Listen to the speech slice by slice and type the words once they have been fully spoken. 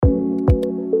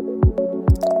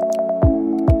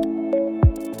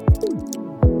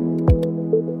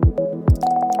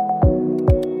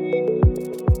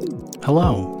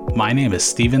Hello, my name is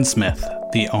Stephen Smith,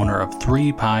 the owner of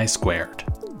 3 Pi Squared,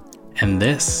 and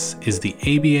this is the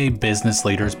ABA Business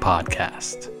Leaders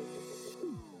Podcast.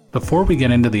 Before we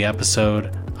get into the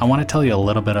episode, I want to tell you a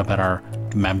little bit about our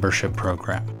membership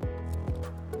program.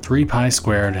 3 Pi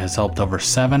Squared has helped over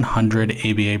 700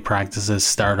 ABA practices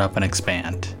start up and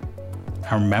expand.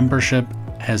 Our membership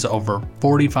has over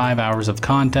 45 hours of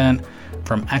content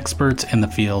from experts in the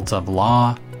fields of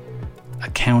law,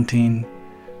 accounting,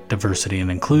 diversity and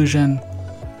inclusion,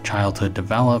 childhood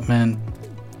development,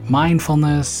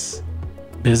 mindfulness,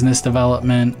 business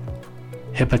development,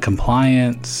 HIPAA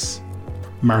compliance,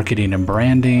 marketing and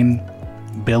branding,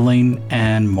 billing,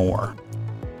 and more.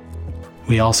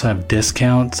 We also have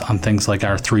discounts on things like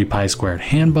our 3 Pi Squared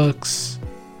handbooks,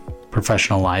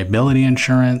 professional liability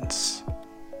insurance,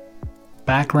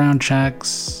 background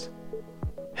checks,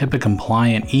 HIPAA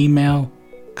compliant email,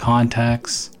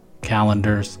 contacts,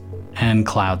 calendars, and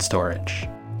cloud storage.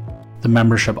 The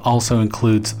membership also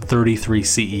includes 33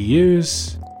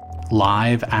 CEUs,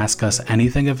 live Ask Us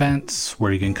Anything events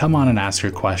where you can come on and ask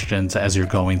your questions as you're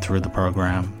going through the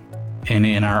program. And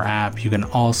in our app, you can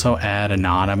also add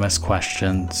anonymous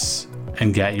questions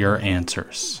and get your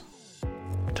answers.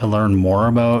 To learn more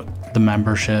about the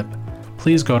membership,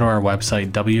 please go to our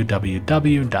website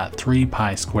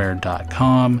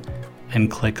www.3pisquared.com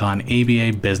and click on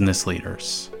ABA Business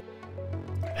Leaders.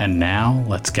 And now,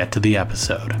 let's get to the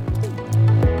episode.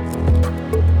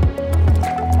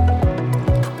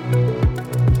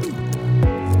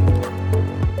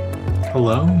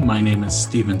 Hello, my name is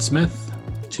Stephen Smith.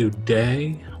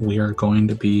 Today, we are going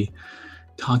to be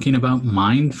talking about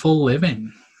mindful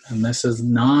living. And this is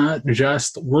not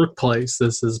just workplace,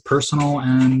 this is personal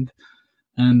and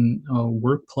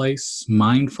workplace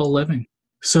mindful living.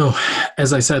 So,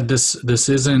 as I said, this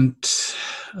isn't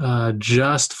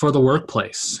just for the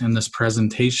workplace. In this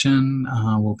presentation,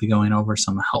 we'll be going over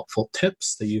some helpful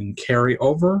tips that you can carry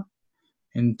over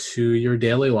into your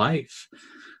daily life.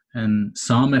 And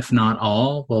some, if not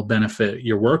all, will benefit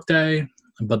your workday.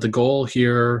 But the goal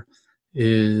here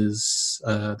is,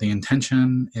 the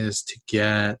intention is to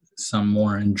get some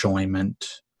more enjoyment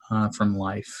from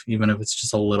life, even if it's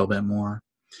just a little bit more.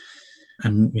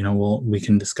 And, we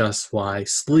can discuss why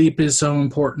sleep is so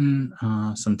important,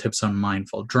 some tips on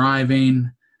mindful driving,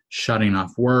 shutting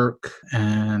off work,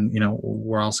 and,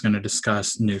 we're also going to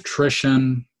discuss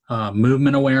nutrition,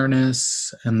 movement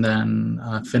awareness, and then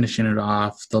finishing it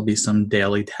off, there'll be some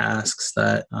daily tasks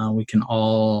that we can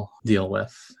all deal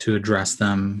with to address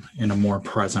them in a more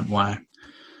present way.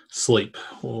 Sleep.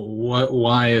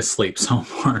 Why is sleep so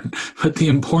important? But the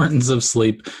importance of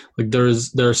sleep,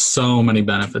 there's so many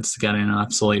benefits to getting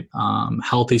enough sleep.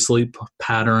 Healthy sleep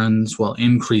patterns will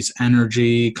increase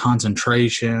energy,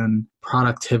 concentration,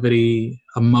 productivity,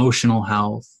 emotional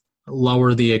health,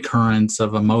 lower the occurrence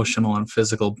of emotional and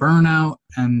physical burnout.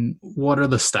 And what are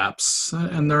the steps?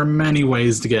 And there are many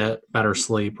ways to get better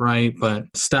sleep, right? But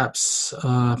steps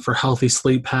for healthy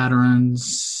sleep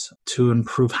patterns to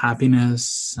improve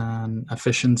happiness and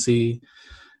efficiency.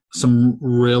 Some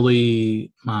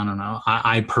really,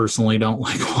 I personally don't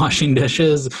like washing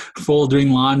dishes,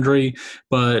 folding laundry,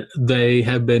 but they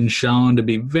have been shown to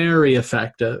be very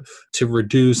effective to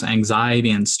reduce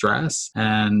anxiety and stress,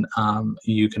 and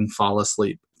you can fall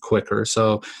asleep quicker.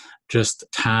 So just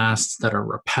tasks that are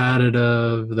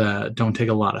repetitive, that don't take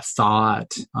a lot of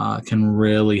thought, can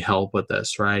really help with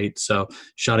this, right? So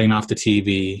shutting off the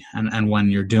TV, and when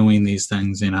you're doing these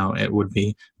things, it would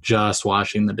be just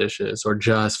washing the dishes or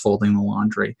just folding the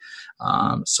laundry.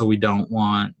 So we don't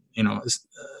want,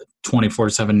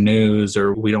 24/7 news,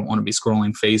 or we don't want to be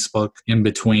scrolling Facebook in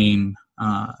between,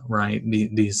 right?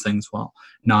 These things will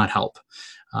not help.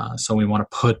 So we want to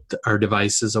put our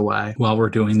devices away while we're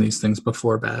doing these things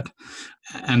before bed.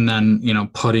 And then,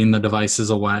 putting the devices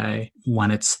away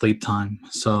when it's sleep time.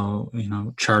 So,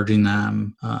 charging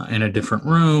them in a different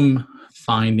room,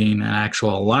 finding an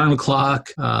actual alarm clock,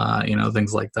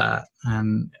 things like that.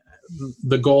 And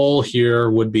the goal here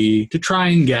would be to try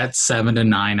and get 7 to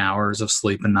 9 hours of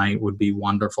sleep a night would be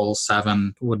wonderful.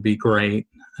 7 would be great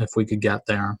if we could get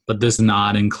there. But this does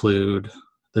not include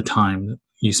the time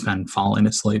you spend falling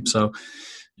asleep. So,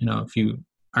 if you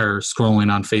are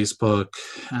scrolling on Facebook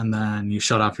and then you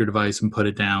shut off your device and put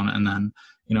it down, and then,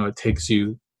 it takes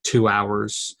you 2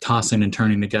 hours tossing and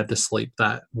turning to get to sleep,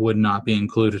 that would not be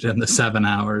included in the 7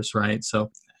 hours, right? So,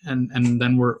 and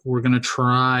then we're going to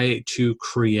try to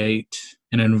create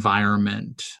an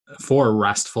environment for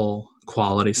restful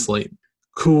quality sleep.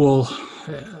 Cool,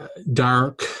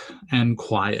 dark, and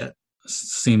quiet.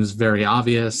 Seems very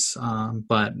obvious,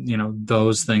 but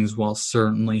those things will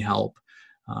certainly help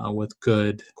with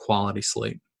good quality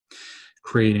sleep.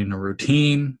 Creating a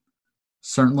routine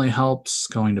certainly helps,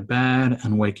 going to bed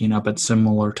and waking up at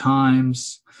similar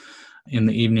times in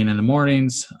the evening and the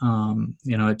mornings.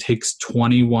 It takes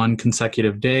 21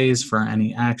 consecutive days for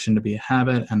any action to be a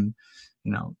habit. And,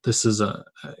 this is a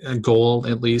goal,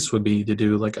 at least, would be to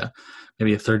do like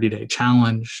maybe a 30-day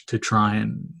challenge to try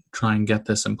and get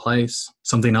this in place.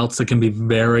 Something else that can be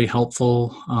very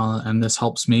helpful, and this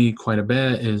helps me quite a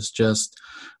bit, is just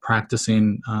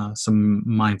practicing some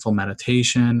mindful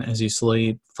meditation as you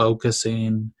sleep,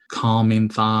 focusing, calming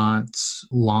thoughts,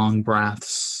 long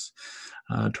breaths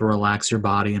to relax your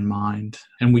body and mind.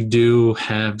 And we do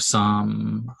have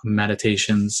some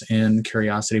meditations in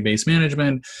Curiosity-Based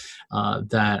Management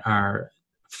that are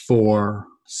for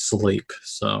sleep.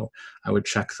 So I would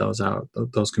check those out.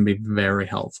 Those can be very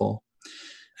helpful.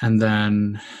 And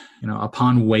then,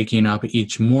 upon waking up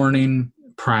each morning,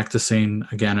 practicing,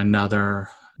 again, another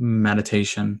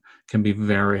meditation can be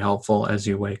very helpful as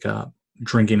you wake up.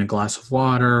 Drinking a glass of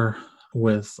water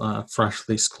with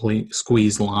freshly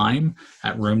squeezed lime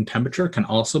at room temperature can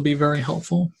also be very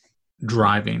helpful.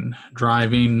 Driving,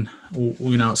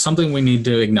 something we need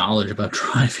to acknowledge about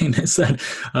driving is that,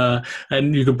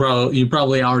 and you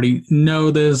probably already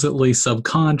know this, at least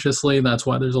subconsciously. That's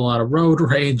why there's a lot of road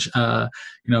rage.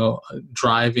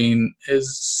 Driving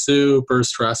is super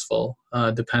stressful,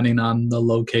 depending on the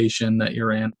location that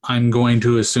you're in. I'm going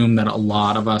to assume that a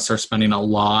lot of us are spending a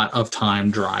lot of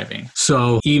time driving.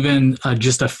 So even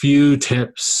just a few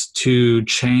tips to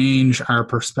change our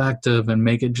perspective and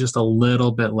make it just a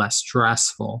little bit less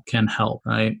stressful can help,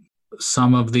 right?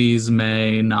 Some of these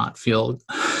may not feel,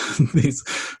 these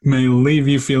may leave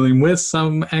you feeling with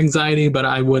some anxiety, but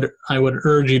I would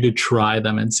urge you to try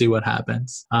them and see what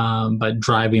happens. But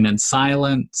driving in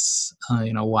silence,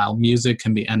 while music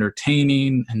can be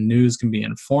entertaining and news can be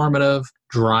informative,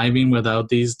 driving without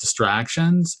these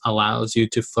distractions allows you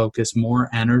to focus more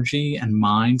energy and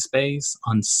mind space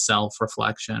on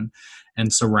self-reflection and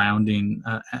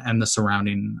the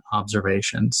surrounding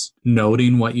observations.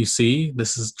 Noting what you see,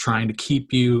 this is trying to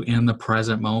keep you in the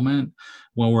present moment.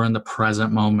 When we're in the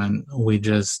present moment, we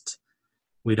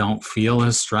don't feel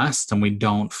as stressed and we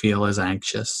don't feel as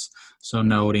anxious. So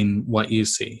noting what you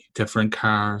see, different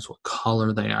cars, what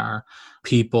color they are,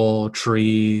 people,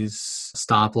 trees,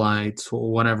 stoplights,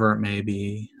 whatever it may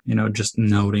be, just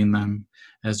noting them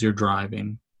as you're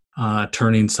driving.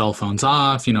 Turning cell phones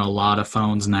off. A lot of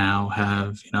phones now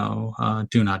have,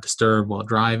 do not disturb while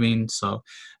driving. So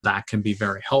that can be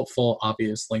very helpful.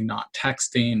 Obviously not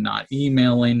texting, not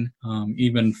emailing,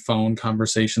 even phone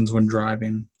conversations when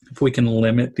driving. If we can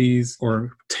limit these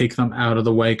or take them out of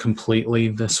the way completely,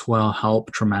 this will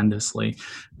help tremendously,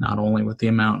 not only with the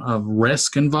amount of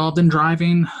risk involved in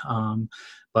driving,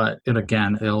 but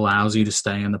it allows you to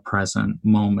stay in the present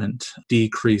moment,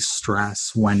 decrease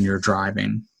stress when you're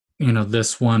driving.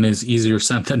 This one is easier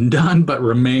said than done, but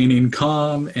remaining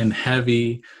calm in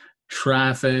heavy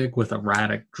traffic with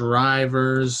erratic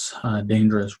drivers,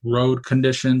 dangerous road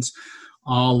conditions,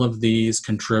 all of these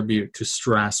contribute to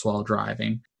stress while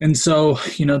driving. And so,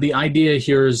 the idea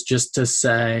here is just to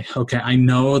say, okay, I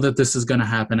know that this is going to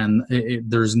happen and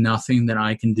there's nothing that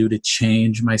I can do to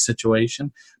change my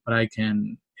situation, but I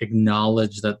can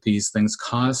acknowledge that these things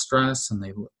cause stress and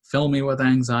they fill me with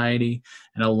anxiety,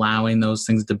 and allowing those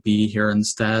things to be here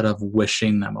instead of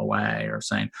wishing them away or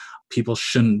saying people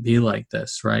shouldn't be like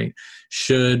this, right?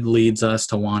 Should leads us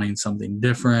to wanting something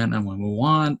different. And when we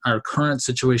want our current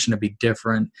situation to be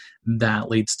different, that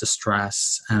leads to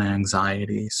stress and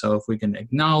anxiety. So if we can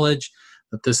acknowledge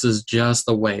that this is just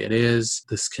the way it is,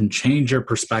 this can change your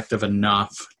perspective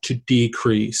enough to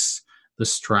decrease the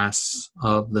stress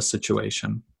of the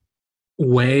situation.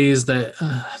 Ways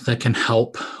that can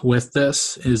help with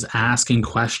this is asking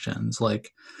questions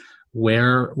like,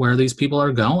 where these people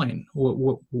are going,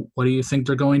 what do you think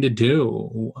they're going to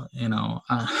do?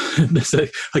 This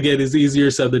again is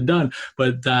easier said than done,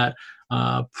 but that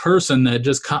person that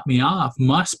just cut me off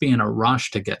must be in a rush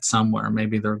to get somewhere.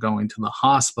 Maybe they're going to the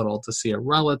hospital to see a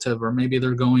relative, or maybe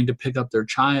they're going to pick up their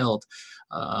child.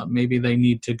 Maybe they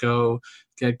need to go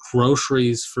get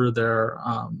groceries for their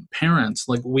parents.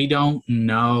 Like, we don't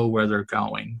know where they're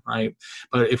going, right?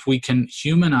 But if we can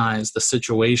humanize the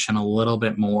situation a little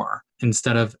bit more,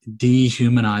 instead of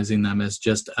dehumanizing them as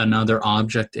just another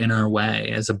object in our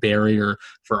way, as a barrier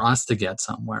for us to get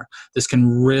somewhere, this can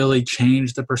really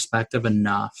change the perspective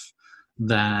enough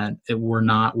that we're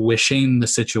not wishing the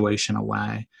situation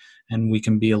away, and we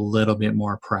can be a little bit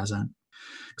more present.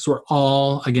 Because we're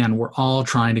all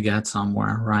trying to get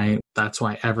somewhere, right? That's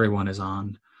why everyone is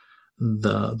on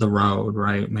the road,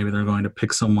 right? Maybe they're going to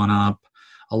pick someone up.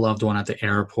 a loved one at the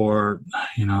airport,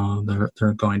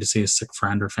 they're going to see a sick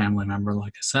friend or family member,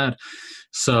 like I said.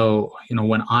 So,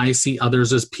 when I see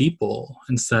others as people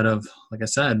instead of, like I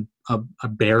said, a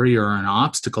barrier or an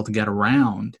obstacle to get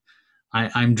around,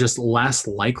 I'm just less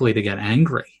likely to get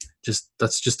angry.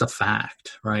 That's just a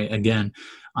fact, right? Again,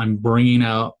 I'm bringing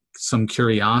out some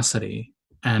curiosity,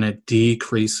 and it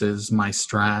decreases my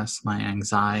stress, my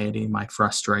anxiety, my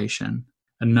frustration.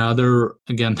 Another,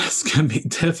 again, this can be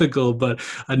difficult, but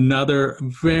another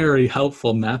very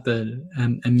helpful method,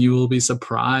 and you will be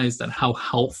surprised at how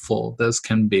helpful this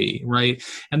can be, right?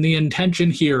 And the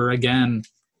intention here, again,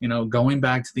 going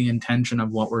back to the intention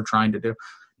of what we're trying to do,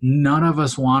 none of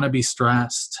us want to be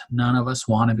stressed. None of us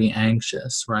want to be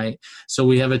anxious, right? So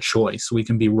we have a choice. We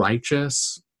can be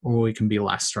righteous or we can be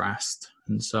less stressed.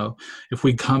 And so if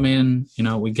we come in,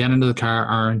 we get into the car,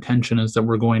 our intention is that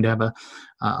we're going to have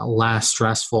a less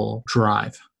stressful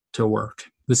drive to work.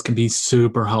 This can be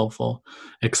super helpful,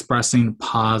 expressing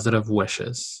positive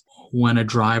wishes. When a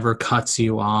driver cuts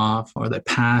you off or they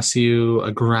pass you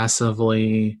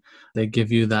aggressively, they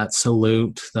give you that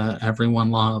salute that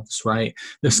everyone loves, right?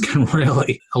 This can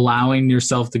really, allowing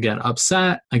yourself to get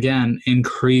upset, again,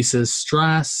 increases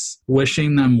stress.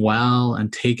 Wishing them well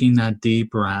and taking that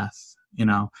deep breath,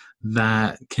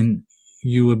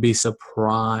 you would be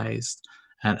surprised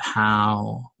at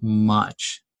how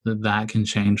much that can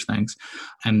change things.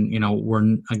 And,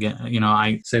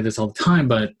 I say this all the time,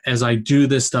 but as I do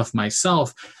this stuff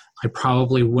myself, I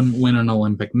probably wouldn't win an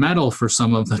Olympic medal for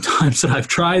some of the times that I've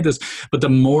tried this, but the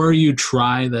more you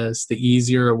try this, the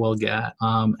easier it will get.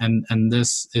 And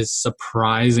this is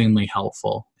surprisingly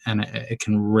helpful, and it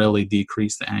can really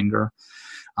decrease the anger.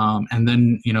 And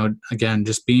then, again,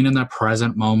 just being in that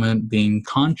present moment, being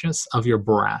conscious of your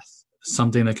breath.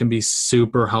 Something that can be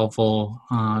super helpful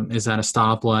is at a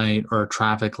stoplight or a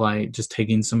traffic light, just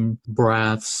taking some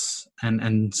breaths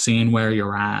and seeing where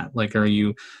you're at. Like, do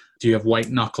you have white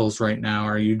knuckles right now?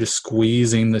 Are you just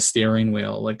squeezing the steering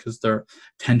wheel? Like, is there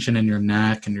tension in your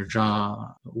neck and your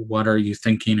jaw? What are you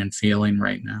thinking and feeling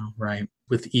right now, right?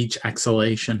 With each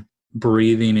exhalation,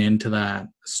 breathing into that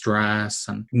stress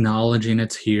and acknowledging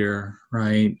it's here,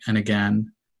 right? And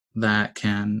again, that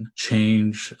can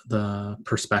change the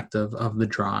perspective of the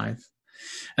drive.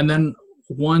 And then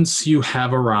once you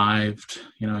have arrived,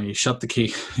 you shut the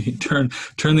key, you turn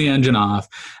the engine off,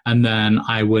 and then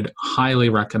I would highly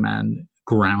recommend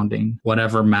grounding,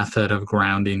 whatever method of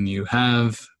grounding you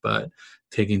have, but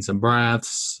taking some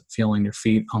breaths, feeling your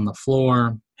feet on the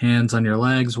floor, hands on your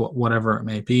legs, whatever it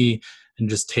may be, and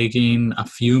just taking a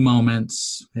few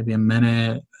moments, maybe a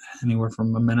minute, anywhere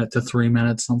from a minute to 3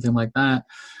 minutes, something like that.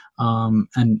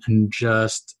 And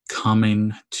just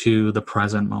coming to the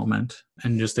present moment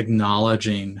and just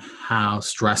acknowledging how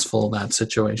stressful that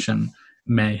situation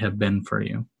may have been for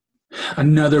you.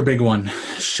 Another big one,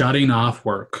 shutting off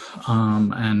work.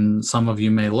 And some of you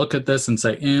may look at this and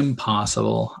say,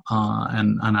 impossible.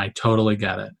 And I totally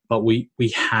get it. But we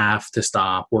have to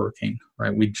stop working,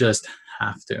 right? We just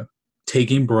have to.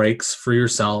 Taking breaks for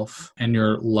yourself and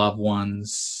your loved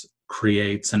ones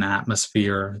creates an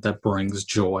atmosphere that brings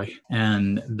joy.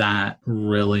 And that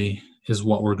really is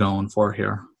what we're going for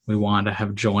here. We want to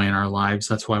have joy in our lives.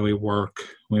 That's why we work.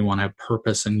 We want to have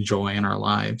purpose and joy in our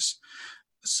lives.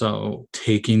 So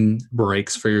taking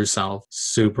breaks for yourself,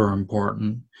 super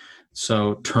important.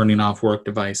 So turning off work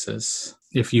devices.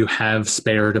 If you have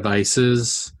spare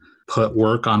devices, put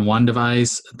work on one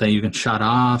device that you can shut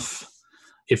off.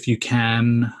 If you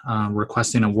can,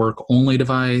 requesting a work-only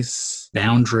device.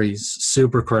 Boundaries,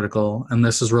 super critical. And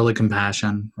this is really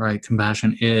compassion, right?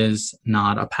 Compassion is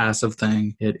not a passive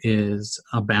thing. It is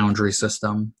a boundary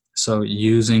system. So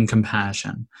using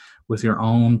compassion with your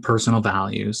own personal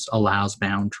values allows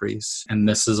boundaries. And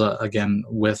this is, again,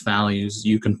 with values,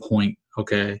 you can point,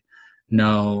 okay,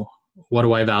 no, what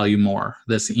do I value more?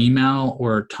 This email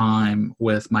or time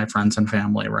with my friends and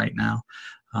family right now?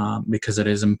 Because it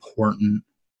is important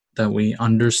that we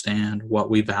understand what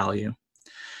we value.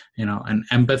 And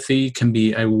empathy can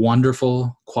be a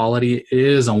wonderful quality. It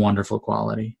is a wonderful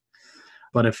quality.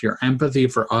 But if your empathy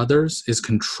for others is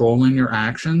controlling your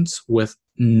actions with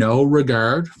no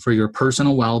regard for your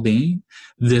personal well-being,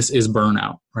 this is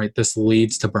burnout, right? This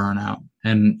leads to burnout.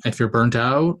 And if you're burnt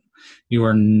out, you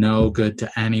are no good to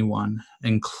anyone,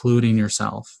 including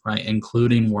yourself, right?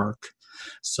 Including work.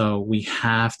 So we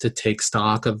have to take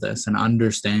stock of this and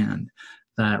understand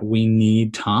that we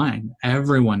need time.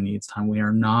 Everyone needs time. We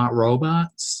are not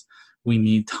robots. We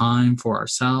need time for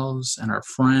ourselves and our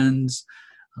friends.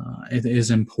 It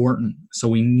is important. So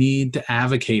we need to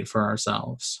advocate for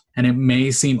ourselves. And it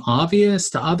may seem obvious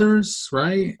to others,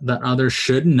 right? That others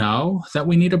should know that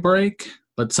we need a break.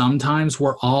 But sometimes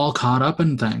we're all caught up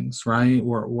in things, right?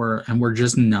 We're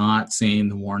just not seeing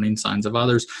the warning signs of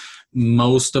others.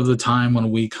 Most of the time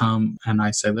when we come, and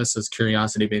I say this is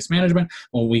curiosity-based management,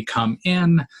 when we come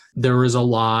in, there is a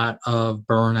lot of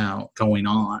burnout going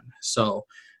on. So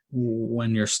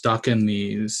when you're stuck in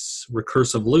these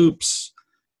recursive loops,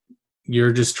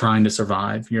 you're just trying to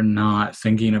survive. You're not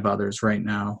thinking of others right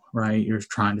now, right? You're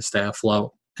trying to stay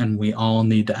afloat. And we all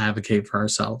need to advocate for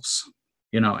ourselves.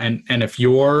 And if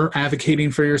you're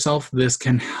advocating for yourself, this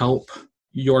can help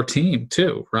your team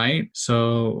too, right?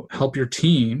 So help your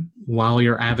team while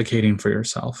you're advocating for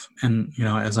yourself. And,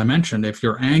 as I mentioned, if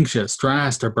you're anxious,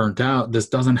 stressed, or burnt out, this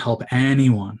doesn't help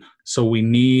anyone. So we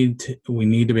need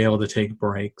to be able to take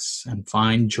breaks and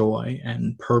find joy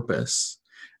and purpose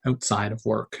outside of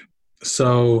work.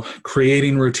 So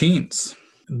creating routines.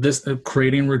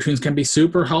 Creating routines can be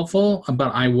super helpful,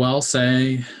 but I will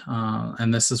say,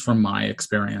 and this is from my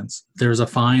experience, there's a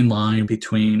fine line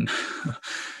between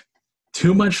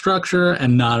too much structure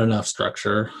and not enough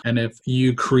structure. And if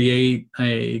you create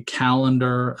a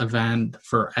calendar event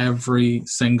for every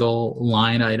single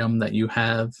line item that you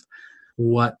have,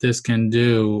 what this can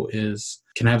do is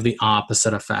can have the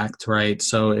opposite effect, right?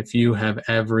 So if you have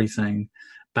everything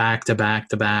back to back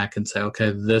to back and say,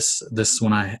 okay, this is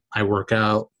when I work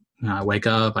out, I wake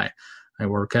up, I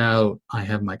work out, I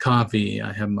have my coffee,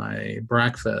 I have my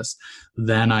breakfast,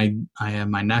 then I have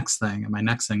my next thing,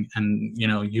 and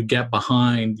you get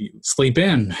behind, you sleep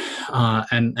in,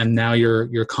 and now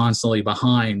you're constantly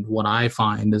behind. What I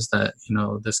find is that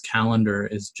this calendar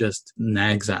is just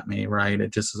nags at me, right?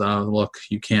 It just says, oh, look,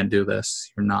 you can't do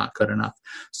this, you're not good enough.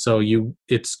 So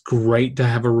it's great to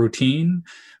have a routine,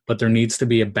 but there needs to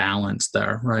be a balance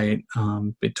there, right?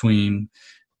 Between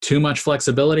too much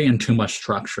flexibility and too much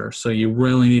structure. So you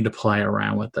really need to play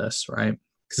around with this, right?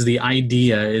 Because the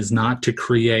idea is not to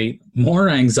create more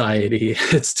anxiety,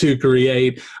 it's to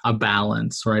create a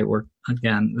balance, right?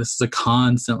 This is a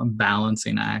constant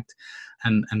balancing act.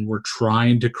 And we're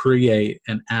trying to create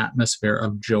an atmosphere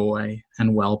of joy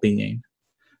and well-being.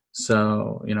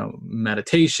 So,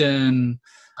 meditation,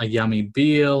 a yummy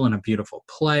meal in a beautiful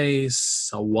place,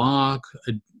 a walk,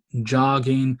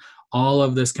 jogging, all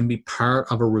of this can be part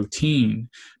of a routine.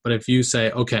 But if you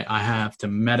say, okay, I have to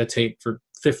meditate for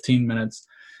 15 minutes,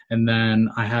 and then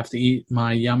I have to eat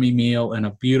my yummy meal in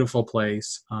a beautiful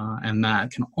place, and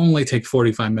that can only take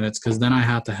 45 minutes because then I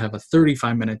have to have a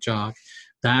 35-minute jog,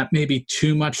 that may be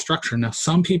too much structure. Now,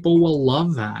 some people will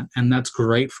love that, and that's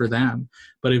great for them.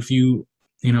 But if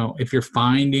you're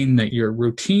finding that your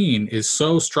routine is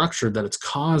so structured that it's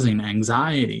causing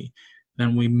anxiety,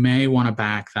 then we may want to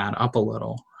back that up a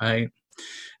little, right?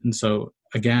 And so,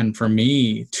 again, for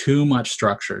me, too much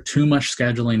structure, too much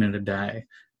scheduling in a day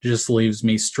just leaves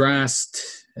me stressed.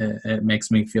 It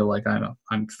makes me feel like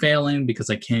I'm failing because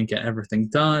I can't get everything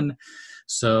done.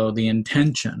 So the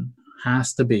intention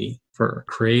has to be for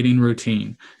creating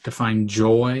routine to find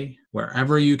joy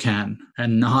wherever you can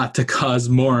and not to cause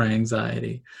more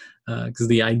anxiety. Because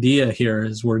the idea here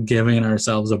is we're giving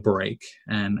ourselves a break,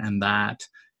 and that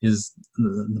is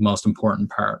the most important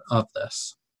part of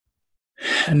this.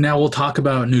 And now we'll talk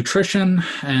about nutrition,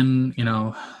 and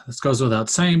this goes without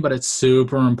saying, but it's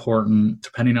super important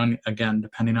depending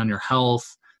on your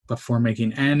health. Before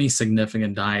making any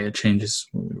significant diet changes,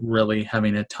 really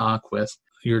having a talk with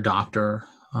your doctor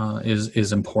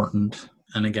is important.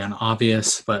 And again,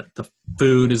 obvious, but the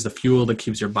food is the fuel that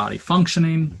keeps your body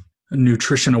functioning.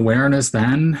 Nutrition awareness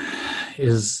then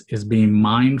is being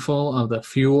mindful of the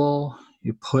fuel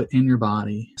you put in your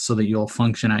body so that you'll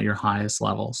function at your highest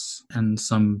levels. And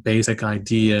some basic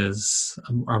ideas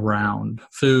around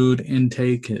food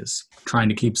intake is trying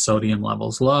to keep sodium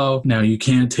levels low. Now, you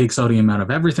can't take sodium out of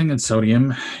everything, and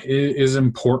sodium is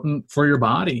important for your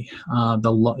body.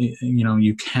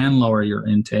 You can lower your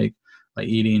intake by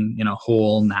eating,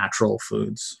 whole natural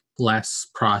foods, less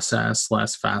processed,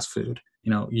 less fast food.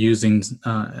 Using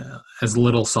as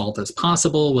little salt as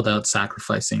possible without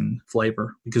sacrificing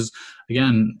flavor. Because,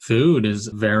 again, food is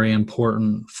very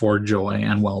important for joy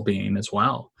and well-being as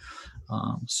well.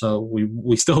 So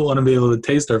we still want to be able to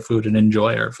taste our food and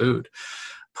enjoy our food.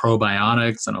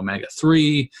 Probiotics and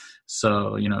omega-3.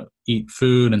 So, eat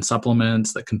food and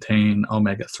supplements that contain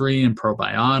omega-3 and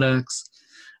probiotics.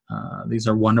 These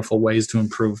are wonderful ways to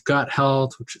improve gut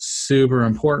health, which is super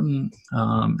important,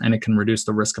 and it can reduce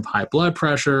the risk of high blood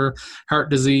pressure, heart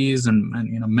disease, and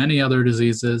many other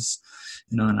diseases.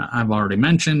 And I've already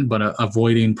mentioned, but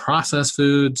avoiding processed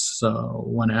foods. So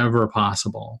whenever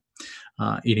possible,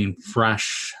 eating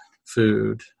fresh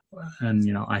food. And,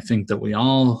 I think that we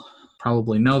all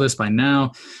probably know this by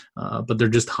now, but they're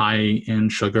just high in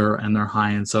sugar and they're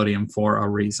high in sodium for a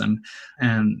reason.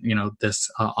 And, this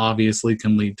obviously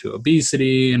can lead to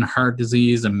obesity and heart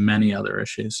disease and many other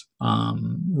issues.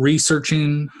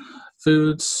 Researching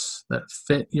foods that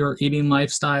fit your eating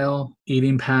lifestyle,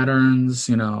 eating patterns,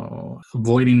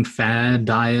 avoiding fad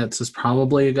diets is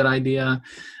probably a good idea.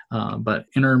 But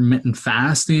intermittent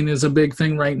fasting is a big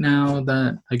thing right now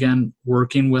that, again,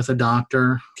 working with a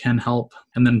doctor can help.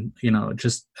 And then,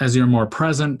 just as you're more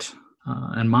present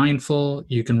and mindful,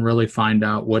 you can really find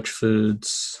out which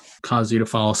foods cause you to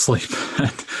fall asleep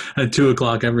at 2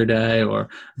 o'clock every day or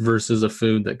versus a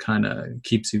food that kind of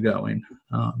keeps you going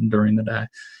during the day.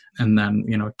 And then,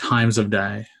 times of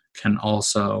day can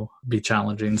also be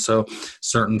challenging. So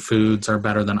certain foods are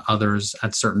better than others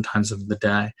at certain times of the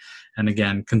day. And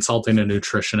again, consulting a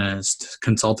nutritionist,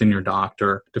 consulting your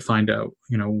doctor to find out,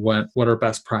 what are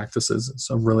best practices is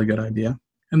a really good idea.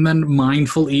 And then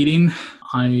mindful eating.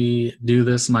 I do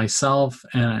this myself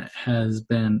and it has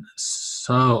been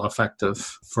so effective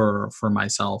for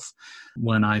myself.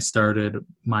 When I started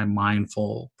my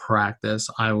mindful practice,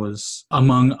 I was,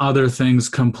 among other things,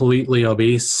 completely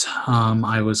obese.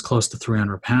 I was close to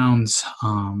 300 pounds.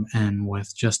 And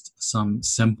with just some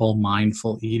simple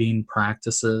mindful eating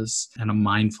practices and a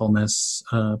mindfulness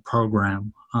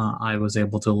program, I was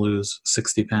able to lose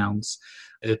 60 pounds.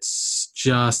 It's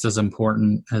just as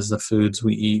important as the foods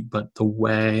we eat, but the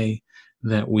way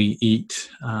that we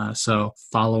eat. So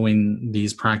following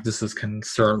these practices can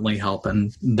certainly help,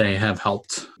 and they have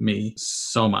helped me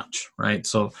so much, right?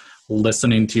 So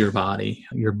listening to your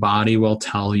body will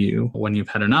tell you when you've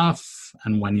had enough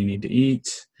and when you need to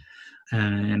eat.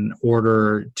 And in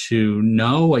order to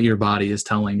know what your body is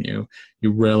telling you,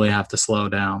 you really have to slow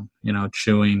down,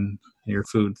 chewing your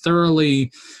food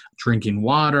thoroughly, drinking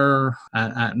water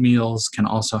at meals can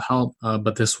also help,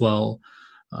 but this will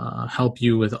help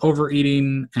you with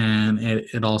overeating, and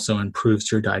it also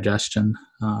improves your digestion.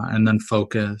 And then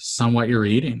focus on what you're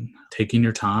eating, taking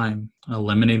your time,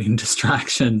 eliminating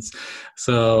distractions.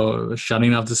 So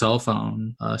shutting off the cell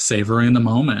phone, savoring the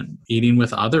moment, eating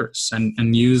with others,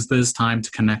 and use this time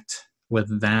to connect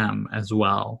with them as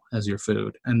well as your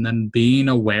food. And then being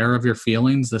aware of your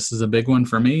feelings. This is a big one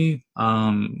for me.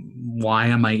 Why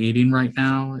am I eating right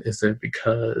now? Is it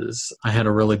because I had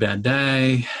a really bad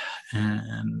day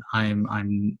and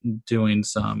I'm doing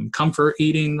some comfort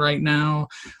eating right now?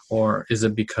 Or is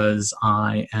it because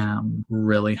I am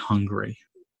really hungry?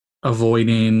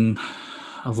 Avoiding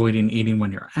eating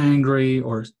when you're angry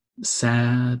or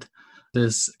sad.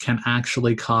 This can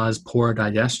actually cause poor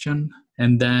digestion.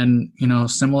 And then,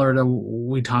 similar to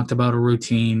we talked about a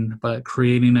routine, but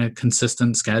creating a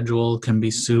consistent schedule can be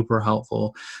super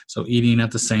helpful. So eating at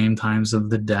the same times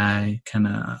of the day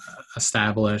can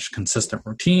establish consistent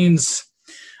routines.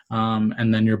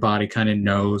 And then your body kind of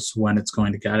knows when it's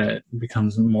going to get it. It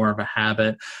becomes more of a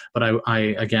habit. But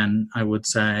I would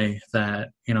say that,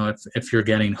 if you're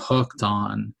getting hooked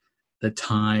on the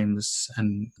times,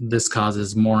 and this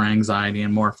causes more anxiety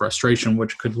and more frustration,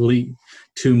 which could lead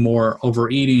to more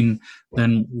overeating,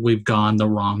 then we've gone the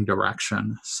wrong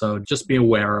direction. So just be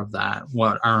aware of that,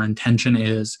 what our intention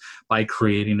is by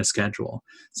creating a schedule.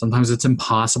 Sometimes it's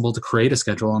impossible to create a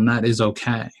schedule, and that is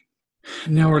okay.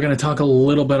 Now we're going to talk a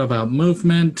little bit about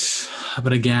movement,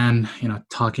 but again,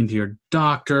 talking to your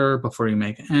doctor before you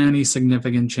make any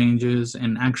significant changes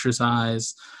in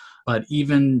exercise. But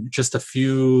even just a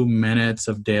few minutes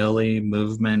of daily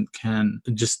movement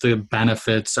the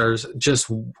benefits are just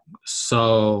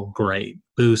so great.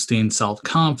 Boosting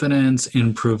self-confidence,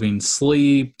 improving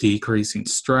sleep, decreasing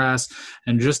stress,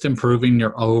 and just improving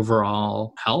your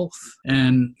overall health.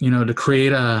 And, to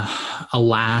create a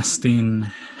lasting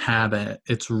habit,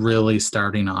 it's really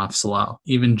starting off slow.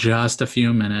 Even just a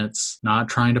few minutes, not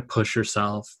trying to push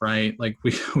yourself, right? Like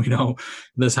we know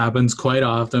this happens quite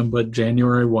often, but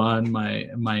January 1,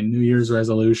 my New Year's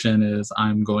resolution is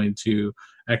I'm going to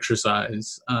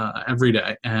exercise every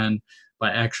day. And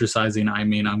by exercising, I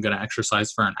mean I'm going to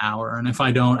exercise for an hour. And if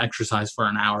I don't exercise for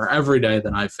an hour every day,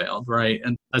 then I failed, right?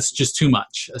 And that's just too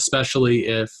much, especially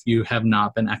if you have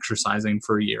not been exercising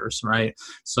for years, right?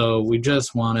 So we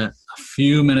just want it a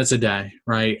few minutes a day,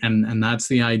 right? And that's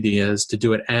the idea, is to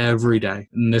do it every day.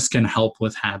 And this can help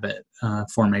with habit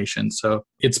formation. So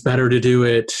it's better to do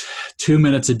it 2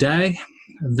 minutes a day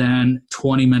than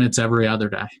 20 minutes every other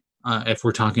day. If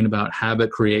we're talking about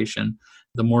habit creation,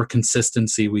 the more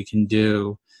consistency we can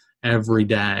do, every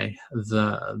day,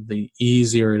 the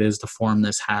easier it is to form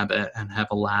this habit and have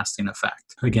a lasting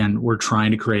effect. Again, we're trying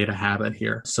to create a habit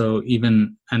here. So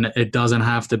and it doesn't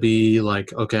have to be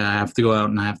like, okay, I have to go out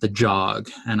and I have to jog,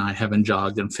 and I haven't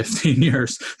jogged in 15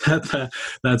 years.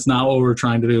 That's not what we're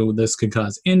trying to do. This could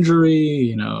cause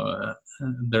injury,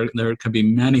 there could be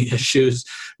many issues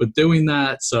with doing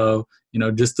that. So,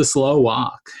 just a slow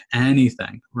walk,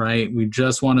 anything, right? We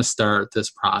just want to start this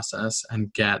process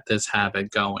and get this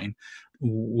habit going.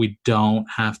 We don't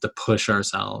have to push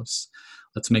ourselves.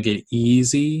 Let's make it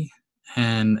easy.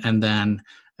 And then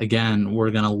again,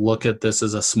 we're going to look at this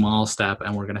as a small step,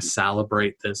 and we're going to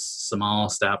celebrate this small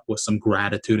step with some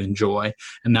gratitude and joy.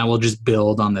 And that will just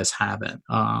build on this habit.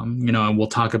 And we'll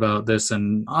talk about this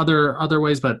in other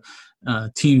ways, but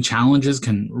team challenges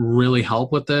can really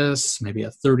help with this. Maybe a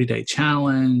 30-day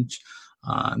challenge.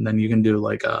 And then you can do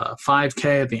like a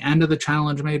 5K at the end of the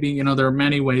challenge, maybe. There are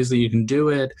many ways that you can do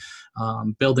it.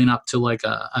 Building up to like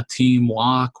a team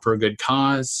walk for a good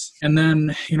cause. And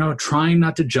then, trying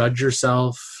not to judge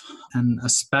yourself. And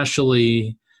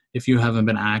especially if you haven't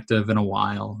been active in a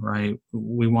while, right?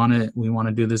 We want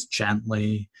to do this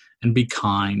gently and be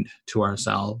kind to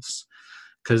ourselves.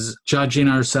 Because judging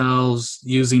ourselves,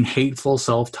 using hateful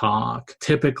self-talk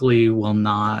typically will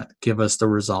not give us the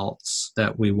results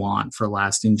that we want for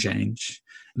lasting change.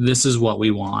 This is what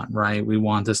we want, right? We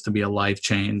want this to be a life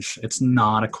change. It's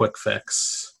not a quick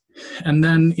fix. And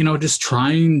then, just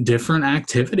trying different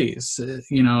activities.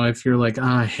 If you're like,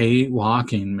 I hate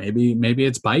walking, maybe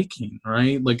it's biking,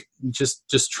 right? Like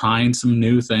just trying some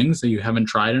new things that you haven't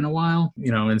tried in a while,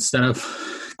 instead of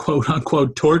quote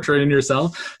unquote torturing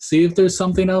yourself, see if there's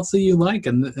something else that you like,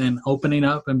 and opening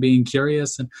up and being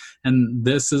curious. And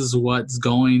this is what's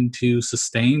going to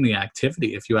sustain the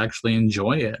activity if you actually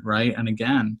enjoy it, right? And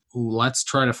again, let's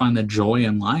try to find the joy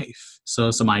in life.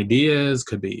 So some ideas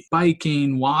could be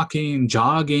biking, walking,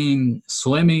 jogging,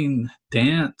 swimming,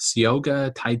 dance,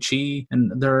 yoga, tai chi,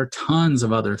 and there are tons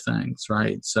of other things,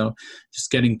 right? So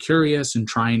just getting curious and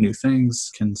trying new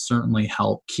things can certainly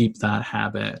help keep that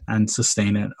habit and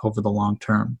sustain it over the long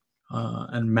term.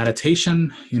 And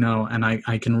meditation, and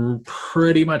I can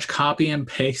pretty much copy and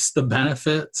paste the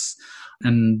benefits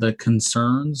and the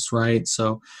concerns, right?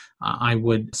 So I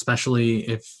would, especially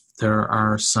if there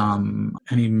are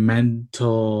any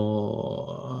mental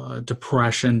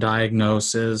depression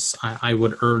diagnosis, I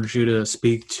would urge you to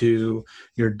speak to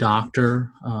your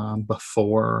doctor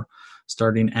before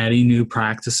starting any new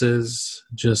practices,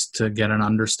 just to get an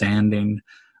understanding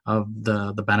of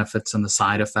the benefits and the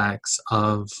side effects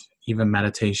of even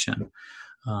meditation.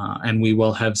 And we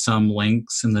will have some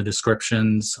links in the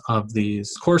descriptions of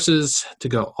these courses to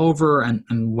go over. And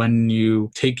when you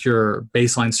take your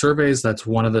baseline surveys, that's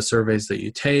one of the surveys that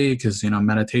you take is,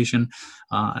 meditation.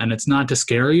 And it's not to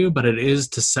scare you, but it is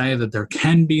to say that there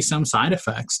can be some side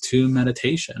effects to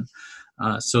meditation.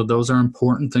 So those are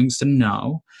important things to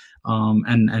know,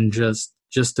 and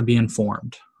just to be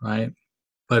informed, right?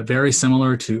 But very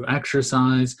similar to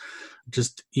exercise,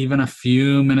 just even a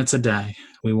few minutes a day.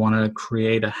 We want to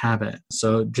create a habit.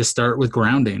 So just start with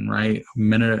grounding, right? A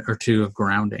minute or two of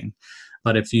grounding.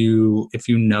 But if you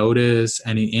notice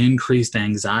any increased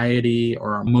anxiety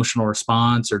or emotional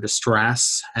response or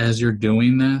distress as you're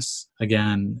doing this,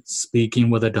 again, speaking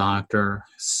with a doctor,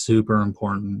 super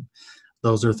important.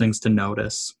 Those are things to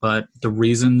notice. But the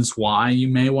reasons why you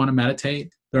may want to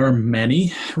meditate, there are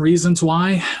many reasons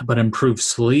why, but improve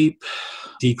sleep,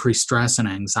 decrease stress and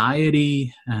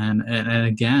anxiety, and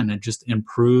again, it just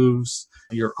improves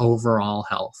your overall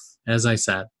health. As I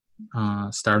said,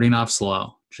 starting off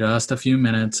slow, just a few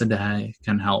minutes a day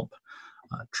can help.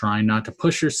 Trying not to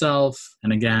push yourself,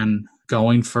 and again,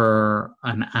 going for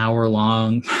an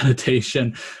hour-long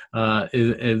meditation,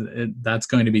 that's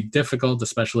going to be difficult,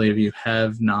 especially if you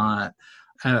have not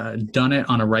done it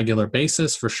on a regular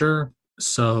basis, for sure.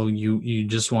 So you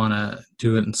just want to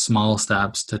do it in small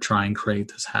steps to try and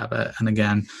create this habit. And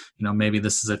again, maybe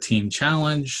this is a team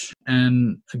challenge.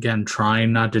 And again,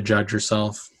 trying not to judge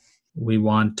yourself. We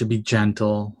want to be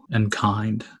gentle and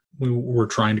kind. We're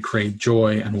trying to create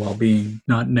joy and well-being,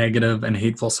 not negative and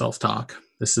hateful self-talk.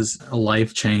 This is a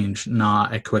life change,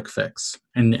 not a quick fix.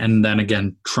 And then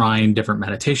again, trying different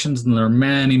meditations. And there are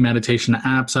many meditation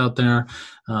apps out there.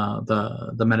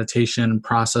 The meditation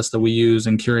process that we use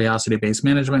in curiosity-based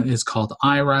management is called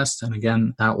iRest. And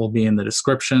again, that will be in the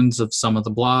descriptions of some of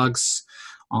the blogs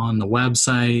on the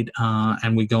website.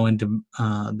 And we go into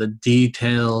the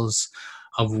details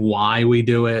of why we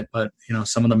do it. But,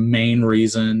 some of the main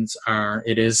reasons are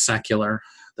it is secular.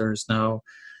 There's no,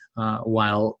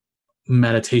 while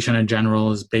meditation in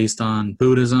general is based on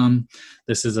Buddhism.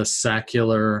 This is a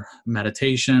secular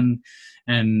meditation,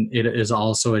 and it is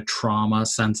also a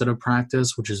trauma-sensitive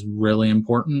practice, which is really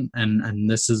important. And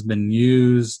this has been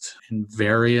used in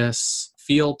various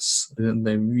fields.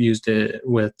 They've used it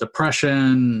with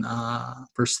depression,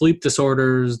 for sleep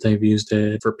disorders. They've used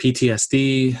it for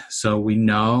PTSD. So we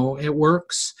know it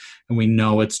works, and we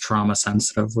know it's trauma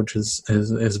sensitive, which is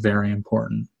very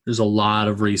important. There's a lot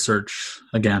of research,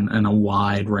 again, in a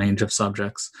wide range of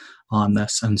subjects on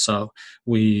this. And so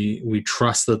we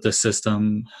trust that the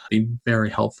system be very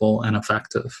helpful and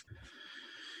effective.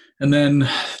 And then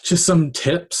just some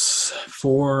tips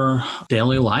for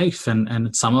daily life.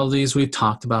 And some of these we've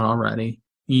talked about already.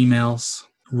 Emails.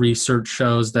 Research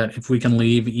shows that if we can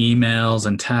leave emails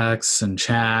and texts and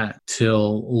chat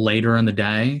till later in the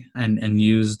day and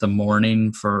use the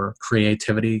morning for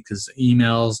creativity, because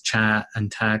emails, chat,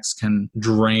 and text can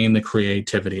drain the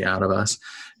creativity out of us.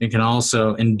 It can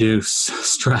also induce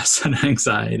stress and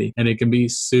anxiety, and it can be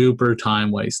super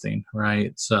time wasting,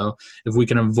 right? So if we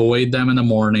can avoid them in the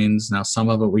mornings, now some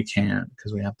of it we can't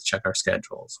because we have to check our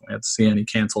schedules. We have to see any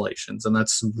cancellations, and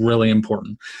that's really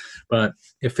important. But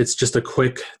if it's just a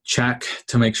quick check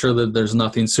to make sure that there's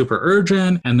nothing super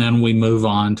urgent, and then we move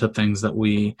on to things that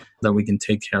we can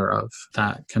take care of,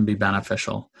 that can be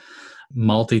beneficial.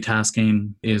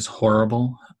 Multitasking is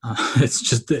horrible.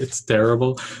 It's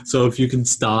terrible. So if you can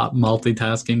stop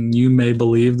multitasking, you may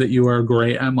believe that you are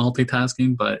great at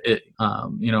multitasking, but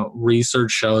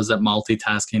research shows that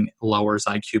multitasking lowers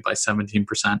IQ by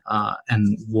 17%.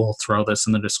 And we'll throw this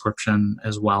in the description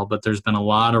as well. But there's been a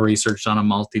lot of research done on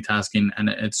multitasking, and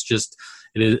it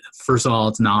is, first of all,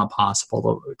 it's not possible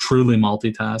to truly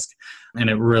multitask. And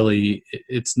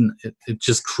it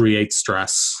just creates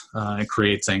stress. It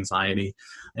creates anxiety.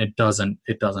 It doesn't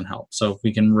help. So if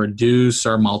we can reduce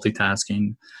our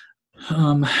multitasking,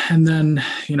 and then,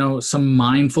 some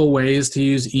mindful ways to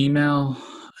use email,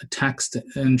 text,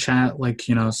 and chat,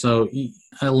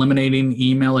 eliminating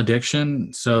email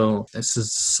addiction. So this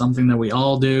is something that we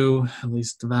all do, at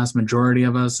least the vast majority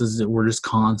of us, is that we're just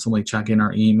constantly checking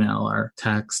our email or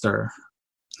text or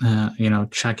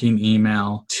checking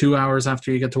email 2 hours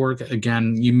after you get to work.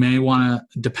 Again, you may want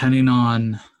to, depending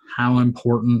on how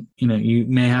important, you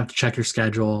may have to check your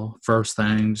schedule first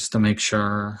thing just to make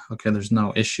sure, okay, there's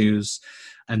no issues.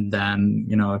 And then,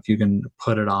 if you can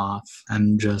put it off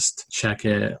and just check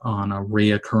it on a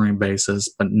reoccurring basis,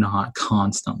 but not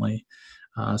constantly.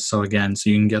 So you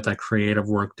can get that creative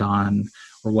work done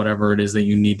or whatever it is that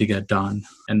you need to get done.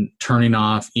 And turning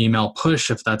off email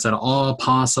push, if that's at all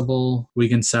possible. We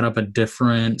can set up a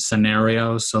different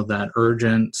scenario so that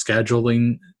urgent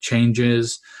scheduling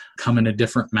changes come in a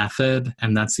different method,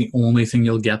 and that's the only thing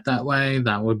you'll get that way.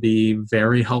 That would be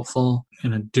very helpful.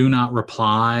 Do not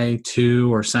reply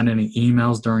to or send any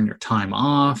emails during your time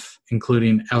off,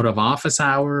 including out of office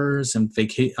hours and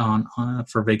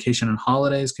for vacation and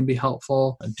holidays can be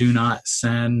helpful. Do not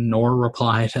send nor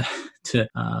reply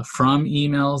from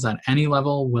emails at any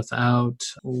level without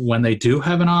when they do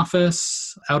have an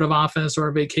office, out of office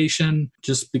or vacation,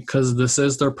 just because this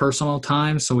is their personal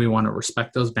time. So we want to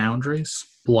respect those boundaries.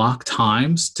 Block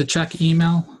times to check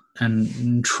email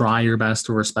and try your best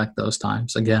to respect those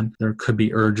times. Again, there could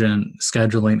be urgent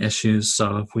scheduling issues.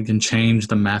 So if we can change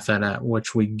the method at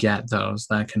which we get those,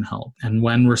 that can help. And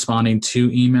when responding to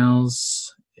emails,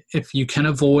 if you can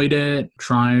avoid it,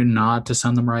 try not to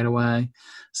send them right away.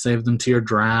 Save them to your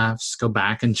drafts, go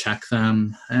back and check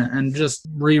them and just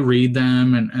reread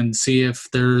them and see if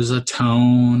there's a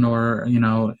tone or,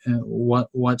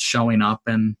 what's showing up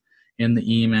in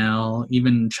the email,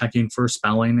 even checking for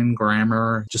spelling and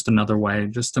grammar, just another way,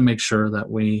 just to make sure that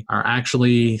we are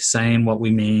actually saying what we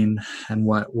mean and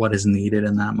what is needed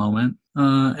in that moment.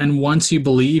 And once you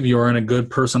believe you're in a good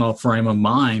personal frame of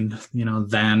mind,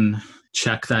 then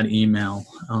check that email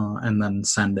and then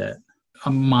send it.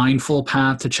 A mindful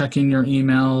path to checking your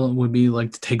email would be to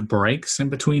take breaks in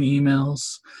between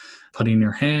emails, putting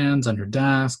your hands on your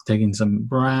desk, taking some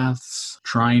breaths,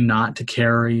 trying not to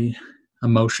carry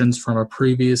emotions from a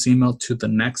previous email to the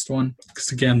next one.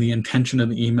 Because again, the intention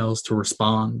of the email is to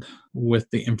respond with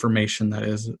the information that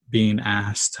is being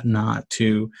asked, not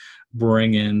to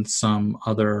bring in some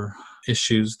other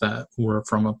issues that were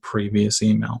from a previous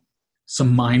email.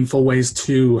 Some mindful ways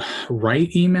to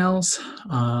write emails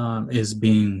is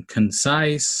being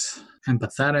concise,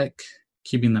 empathetic,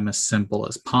 keeping them as simple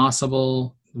as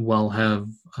possible will have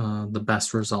the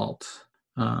best result.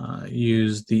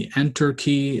 Use the enter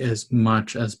key as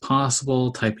much as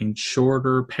possible, typing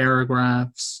shorter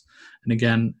paragraphs And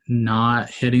again, not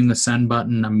hitting the send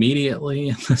button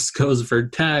immediately. This goes for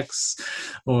texts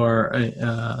or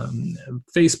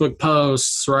Facebook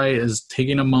posts, right? Is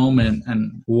taking a moment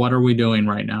and what are we doing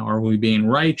right now? Are we being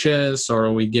righteous or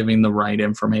are we giving the right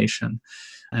information?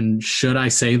 And should I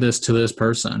say this to this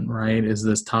person, right? Is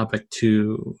this topic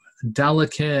too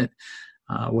delicate?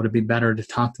 Would it be better to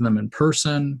talk to them in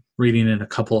person, reading it a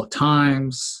couple of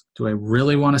times? Do I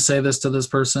really want to say this to this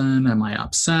person? Am I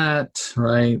upset,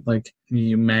 right? Like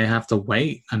you may have to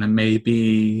wait, and it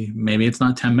maybe it's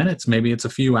not 10 minutes. Maybe it's a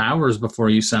few hours before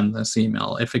you send this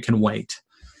email, if it can wait.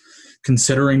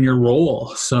 Considering your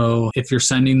role. So if you're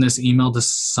sending this email to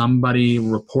somebody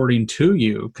reporting to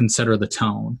you, consider the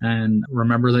tone and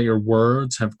remember that your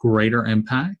words have greater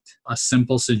impact. A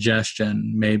simple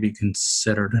suggestion may be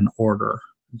considered an order,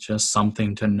 just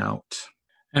something to note.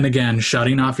 And again,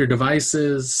 shutting off your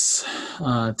devices.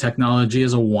 Technology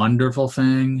is a wonderful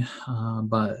thing,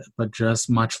 but just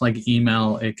much like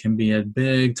email, it can be a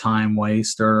big time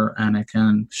waster and it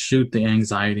can shoot the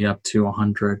anxiety up to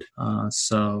 100.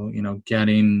 So,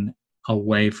 getting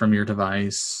away from your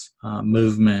device,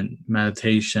 movement,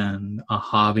 meditation, a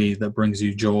hobby that brings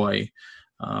you joy,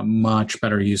 much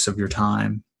better use of your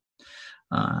time.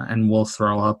 And we'll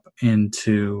throw up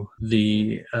into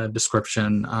the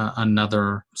description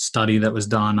another study that was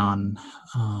done on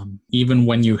even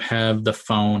when you have the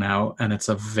phone out and it's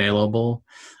available.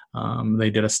 They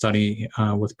did a study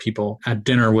with people at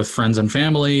dinner with friends and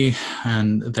family,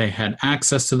 and they had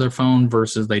access to their phone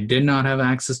versus they did not have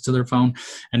access to their phone.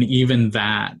 And even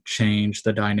that changed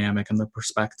the dynamic and the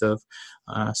perspective.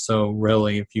 So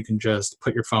really, if you can just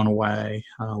put your phone away,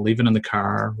 leave it in the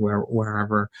car,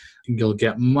 wherever, you'll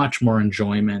get much more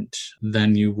enjoyment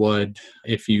than you would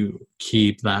if you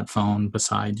keep that phone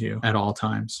beside you at all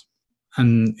times.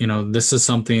 And, this is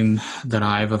something that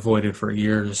I've avoided for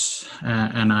years.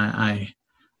 And I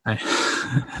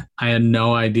had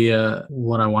no idea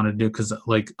what I wanted to do because,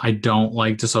 I don't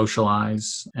like to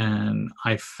socialize. And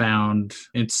I found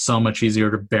it's so much easier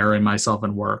to bury myself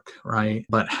in work, right?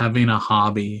 But having a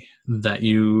hobby that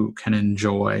you can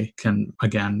enjoy can,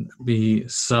 again, be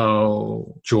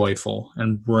so joyful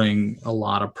and bring a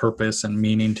lot of purpose and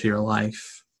meaning to your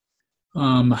life.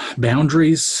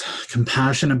 Boundaries,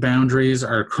 compassionate boundaries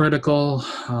are critical.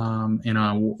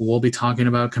 We'll be talking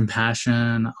about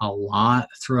compassion a lot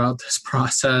throughout this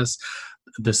process.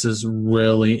 This is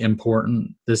really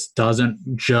important. This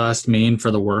doesn't just mean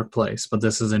for the workplace, but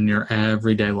this is in your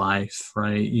everyday life,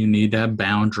 right? You need to have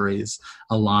boundaries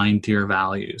aligned to your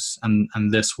values. And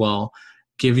this will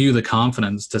give you the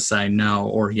confidence to say no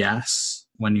or yes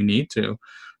when you need to.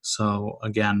 So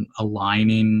again,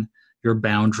 aligning your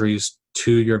boundaries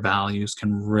to your values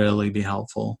can really be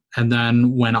helpful. And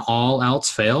then when all else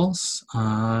fails,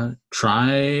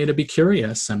 try to be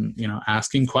curious, and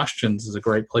asking questions is a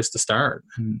great place to start.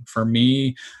 And for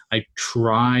me, I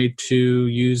try to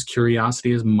use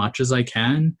curiosity as much as I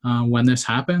can when this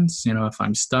happens. If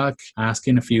I'm stuck,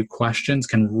 asking a few questions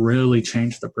can really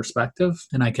change the perspective,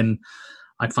 and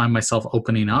I find myself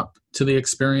opening up to the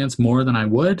experience more than I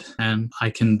would, and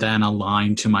I can then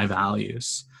align to my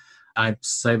values. I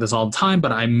say this all the time,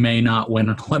 but I may not win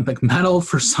an Olympic medal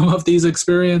for some of these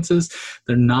experiences.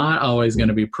 They're not always going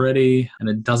to be pretty, and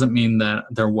it doesn't mean that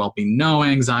there will be no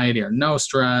anxiety or no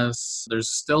stress. There's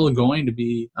still going to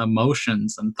be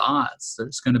emotions and thoughts.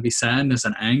 There's going to be sadness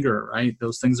and anger, right?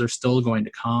 Those things are still going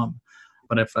to come.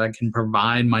 But if I can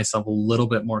provide myself a little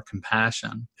bit more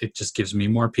compassion, it just gives me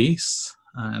more peace.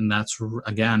 And that's,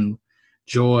 again,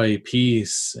 joy,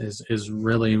 peace is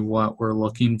really what we're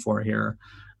looking for here.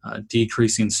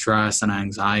 Decreasing stress and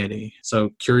anxiety.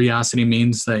 So curiosity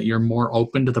means that you're more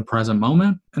open to the present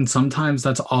moment. And sometimes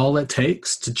that's all it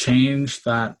takes to change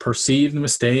that perceived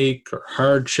mistake or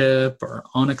hardship or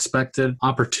unexpected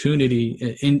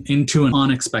opportunity into an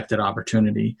unexpected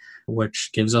opportunity,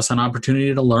 which gives us an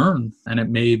opportunity to learn.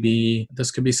 And this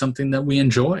could be something that we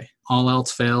enjoy. All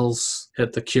else fails,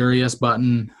 hit the curious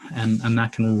button, and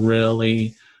that can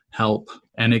really help.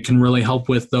 And it can really help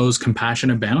with those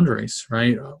compassionate boundaries,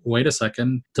 right? Wait a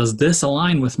second, does this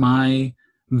align with my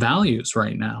values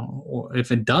right now? Or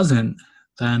if it doesn't,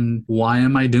 then why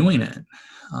am I doing it?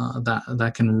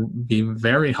 That can be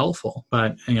very helpful.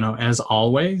 But, as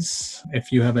always,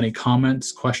 if you have any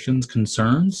comments, questions,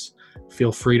 concerns,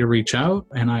 feel free to reach out.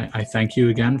 And I thank you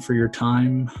again for your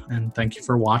time, and thank you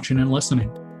for watching and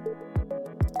listening.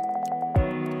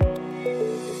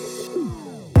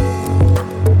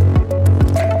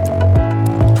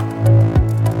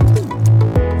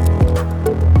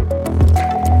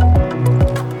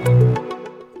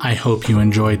 I hope you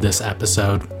enjoyed this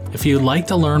episode. If you'd like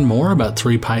to learn more about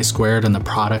 3Pi Squared and the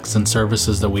products and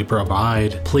services that we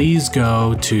provide, please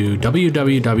go to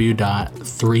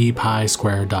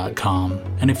www.3pisquared.com.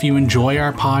 And if you enjoy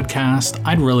our podcast,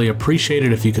 I'd really appreciate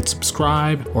it if you could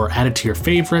subscribe or add it to your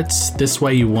favorites. This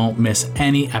way you won't miss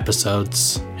any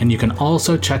episodes. And you can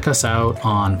also check us out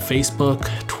on Facebook,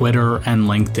 Twitter, and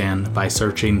LinkedIn by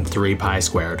searching 3Pi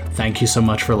Squared. Thank you so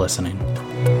much for listening.